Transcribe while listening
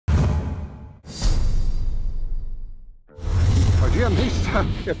Jim,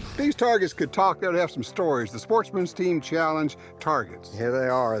 if these targets could talk, they'd have some stories. The Sportsman's Team Challenge targets. Here they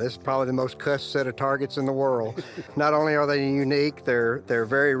are. This is probably the most cussed set of targets in the world. Not only are they unique, they're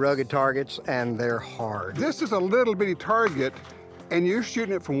very rugged targets, and they're hard. This is a little bitty target, and you're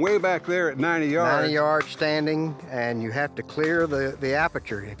shooting it from way back there at 90 yards. 90 yards standing, and you have to clear the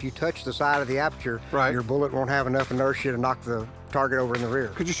aperture. If you touch the side of the aperture, right, your bullet won't have enough inertia to knock the target over in the rear.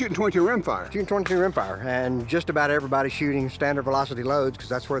 Because you're shooting 22 rimfire. Shooting 22 rimfire, and just about everybody's shooting standard velocity loads because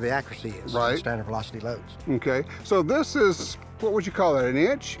that's where the accuracy is. Right. Standard velocity loads. Okay, so this is, what would you call it, an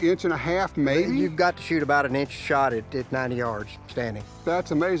inch and a half maybe? You've got to shoot about an inch shot at 90 yards standing.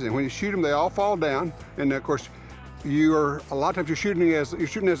 That's amazing. When you shoot them, they all fall down, and of course, a lot of times you're shooting as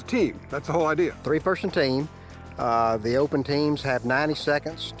a team. That's the whole idea. Three-person team. The open teams have 90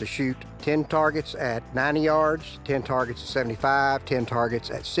 seconds to shoot 10 targets at 90 yards, 10 targets at 75, 10 targets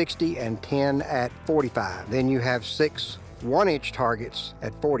at 60, and 10 at 45. Then you have 6 1-inch targets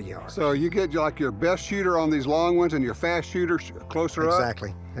at 40 yards. So you get like your best shooter on these long ones and your fast shooter closer up?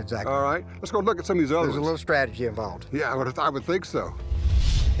 Exactly. All right, let's go look at some of these other ones. There's a little strategy involved. Yeah, I would think so.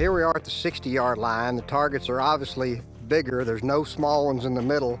 Here we are at the 60-yard line. The targets are obviously bigger. There's no small ones in the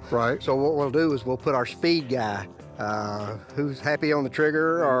middle. Right. So what we'll do is we'll put our speed guy, who's happy on the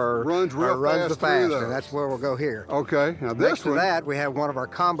trigger or runs the fast, and that's where we'll go here. Okay. Now this Next to that, we have one of our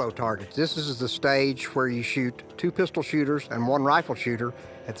combo targets. This is the stage where you shoot 2 pistol shooters and 1 rifle shooter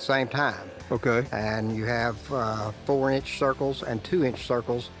at the same time. Okay. And you have 4-inch circles and 2-inch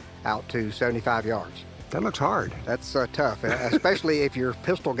circles out to 75 yards. That looks hard. That's tough, especially if your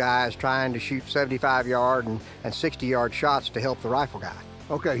pistol guy is trying to shoot 75-yard and 60-yard shots to help the rifle guy.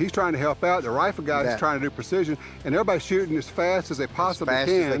 Okay, he's trying to help out. The rifle guy is trying to do precision, and everybody's shooting as fast as they possibly can. As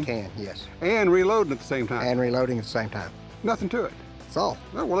fast as they can, yes. And reloading at the same time. And reloading at the same time. Nothing to it. That's all.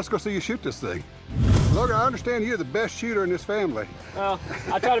 Well, let's go see you shoot this thing. Logan, I understand you're the best shooter in this family. Well,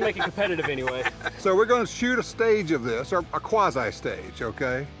 I try to make it competitive anyway. So we're going to shoot a stage of this, or a quasi-stage,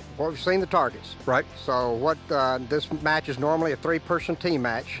 okay? Well, we've seen the targets. Right. So what this match is normally a 3-person team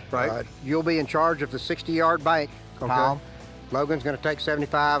match. Right. You'll be in charge of the 60-yard bank pile. Logan's going to take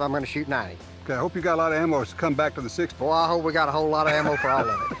 75. I'm going to shoot 90. Okay, I hope you got a lot of ammo to come back to the 60. Well, I hope we got a whole lot of ammo for all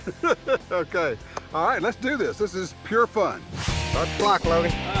of it. Okay. All right, let's do this. This is pure fun. Start the clock,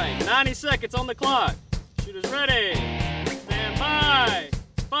 Logan. All right, 90 seconds on the clock. Shooters ready. Stand by.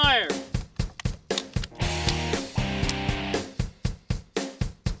 Fire.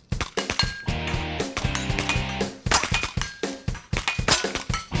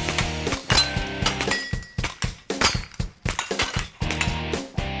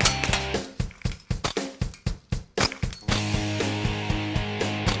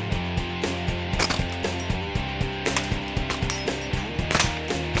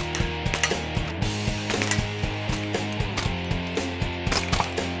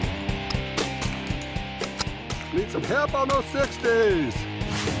 Need some help on those 60s.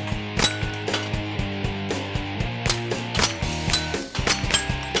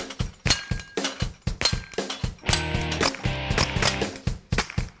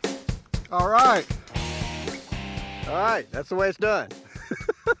 All right. All right, that's the way it's done.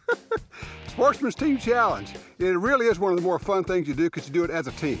 Sportsman's Team Challenge. It really is one of the more fun things you do because you do it as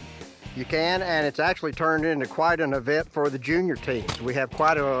a team. You can, and it's actually turned into quite an event for the junior teams. We have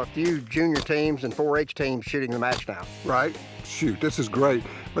quite a few junior teams and 4-H teams shooting the match now. Right. Shoot, this is great.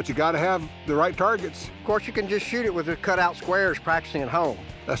 But you got to have the right targets. Of course, you can just shoot it with the cutout squares practicing at home.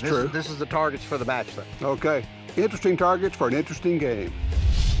 That's true. This is the targets for the match, though. Okay. Interesting targets for an interesting game.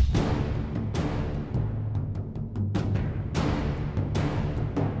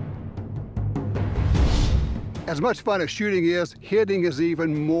 As much fun as shooting is, hitting is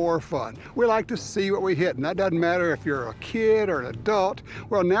even more fun. We like to see what we hit, and that doesn't matter if you're a kid or an adult.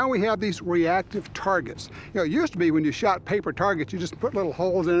 Well, now we have these reactive targets. You know, it used to be when you shot paper targets, you just put little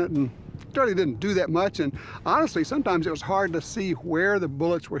holes in it and it really didn't do that much, and honestly, sometimes it was hard to see where the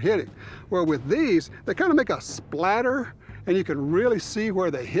bullets were hitting. Well, with these, they kind of make a splatter, and you can really see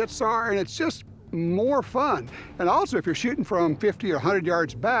where the hits are, and it's just more fun. And also, if you're shooting from 50 or 100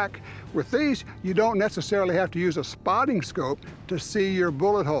 yards back, with these, you don't necessarily have to use a spotting scope to see your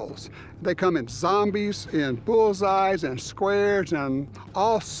bullet holes. They come in zombies, in bullseyes, and squares, and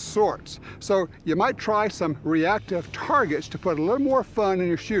all sorts. So you might try some reactive targets to put a little more fun in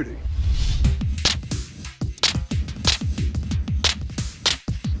your shooting.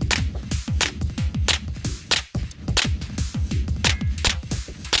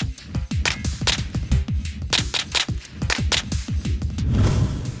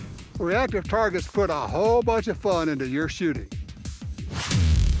 Reactive targets put a whole bunch of fun into your shooting.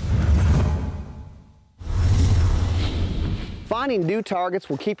 Finding new targets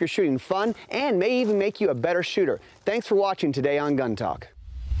will keep your shooting fun and may even make you a better shooter. Thanks for watching today on Gun Talk.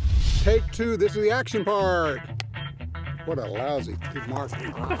 Take 2, this is the action part. What a lousy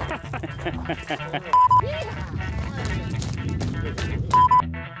marking.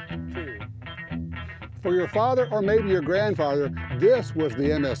 For your father or maybe your grandfather, this was the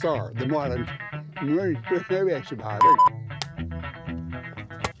MSR, the modern. Maybe I should buy it.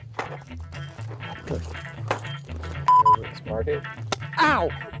 Okay. Let's mark it. Ow!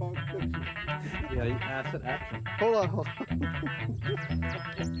 Yeah, I said action. Hold on. All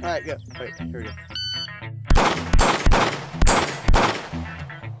right, go. Wait, here we go.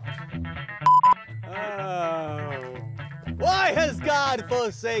 Oh. Why has God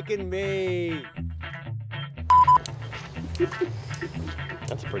forsaken me?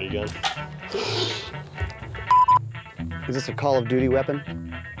 That's a pretty gun. Is this a Call of Duty weapon?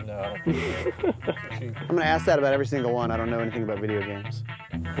 No, I don't think so. I'm gonna ask that about every single one. I don't know anything about video games.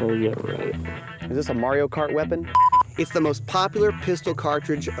 Oh, yeah, right. Is this a Mario Kart weapon? It's the most popular pistol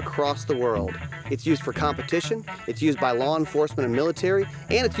cartridge across the world. It's used for competition, it's used by law enforcement and military,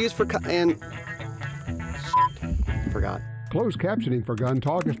 and it's used for Forgot. Closed captioning for Gun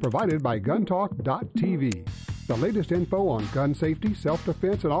Talk is provided by GUNTALK.TV. The latest info on gun safety,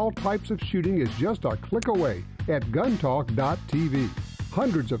 self-defense, and all types of shooting is just a click away at GUNTALK.TV.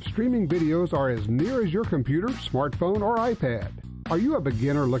 Hundreds of streaming videos are as near as your computer, smartphone, or iPad. Are you a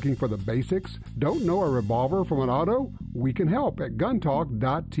beginner looking for the basics? Don't know a revolver from an auto? We can help at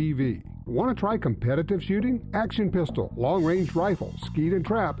GUNTALK.TV. Want to try competitive shooting? Action pistol, long-range rifle, skeet and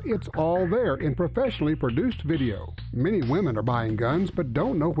trap, it's all there in professionally produced video. Many women are buying guns but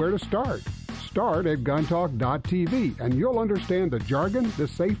don't know where to start. Start at GUNTALK.TV and you'll understand the jargon, the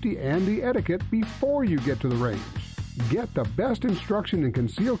safety, and the etiquette before you get to the range. Get the best instruction in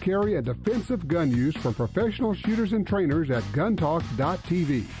concealed carry and defensive gun use from professional shooters and trainers at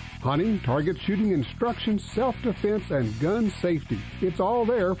GUNTALK.TV. Hunting, target shooting instructions, self-defense, and gun safety. It's all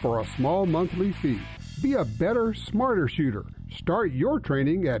there for a small monthly fee. Be a better, smarter shooter. Start your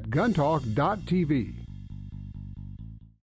training at GUNTALK.TV.